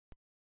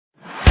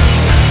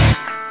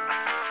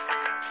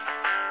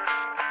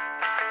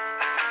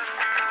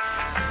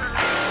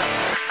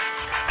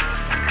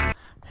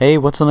Hey,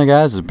 what's on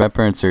guys? It's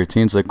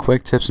TheBrettburnz13. It's a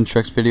quick tips and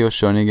tricks video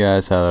showing you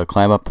guys how to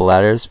climb up the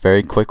ladders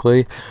very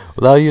quickly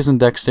without using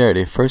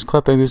dexterity. First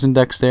clip I'm using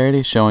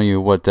dexterity, showing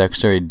you what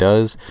dexterity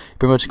does. You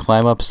pretty much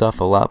climb up stuff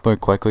a lot more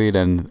quickly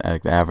than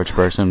the average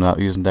person without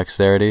using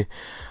dexterity.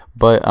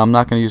 But I'm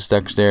not going to use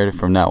dexterity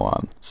from now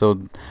on. So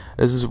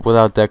this is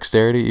without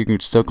dexterity. You can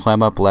still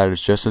climb up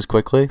ladders just as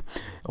quickly.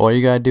 All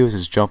you gotta do is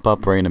just jump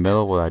up right in the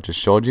middle, what I just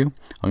showed you.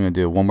 I'm gonna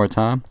do it one more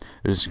time.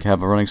 Just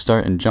have a running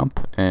start and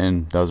jump,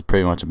 and that was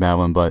pretty much a bad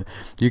one, but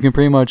you can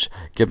pretty much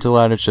get up to the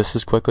ladders just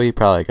as quickly,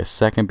 probably like a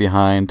second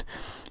behind.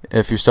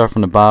 If you start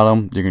from the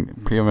bottom, you can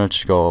pretty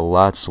much go a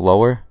lot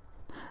slower.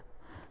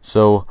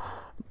 So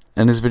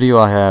in this video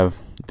I have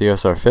the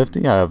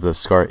SR50, I have the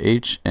SCAR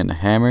H and the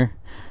hammer.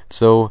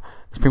 So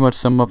let's pretty much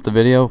sum up the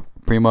video.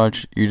 Pretty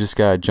much you just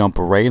gotta jump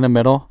right in the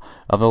middle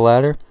of the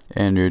ladder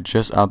and you're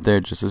just out there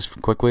just as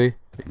quickly.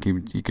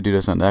 You could do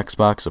this on the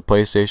Xbox or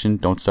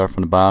PlayStation. Don't start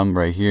from the bottom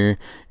right here.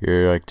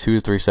 You're like 2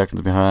 to 3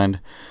 seconds behind.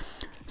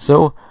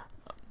 So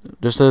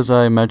just as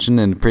I mentioned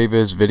in the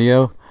previous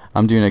video,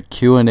 I'm doing a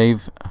Q&A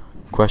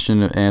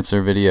question and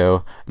answer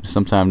video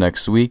sometime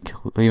next week.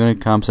 Leave in the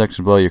comment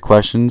section below your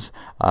questions.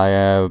 I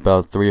have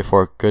about 3 or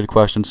 4 good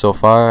questions so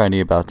far. I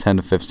need about 10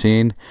 to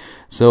 15.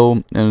 So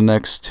in the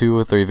next 2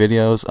 or 3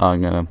 videos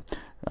I'm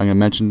gonna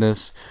mention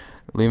this.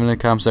 Leave in the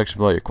comment section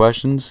below your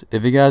questions.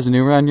 If you guys are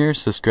new around here,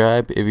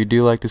 subscribe. If you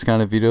do like this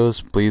kind of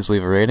videos, please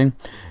leave a rating.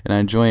 And I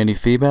enjoy any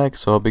feedback,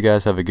 so I hope you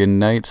guys have a good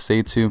night.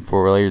 Stay tuned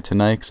for later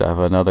tonight because I have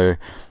another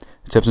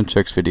tips and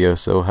tricks video.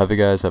 So have you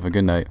guys have a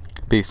good night.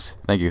 Peace.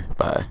 Thank you.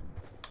 Bye.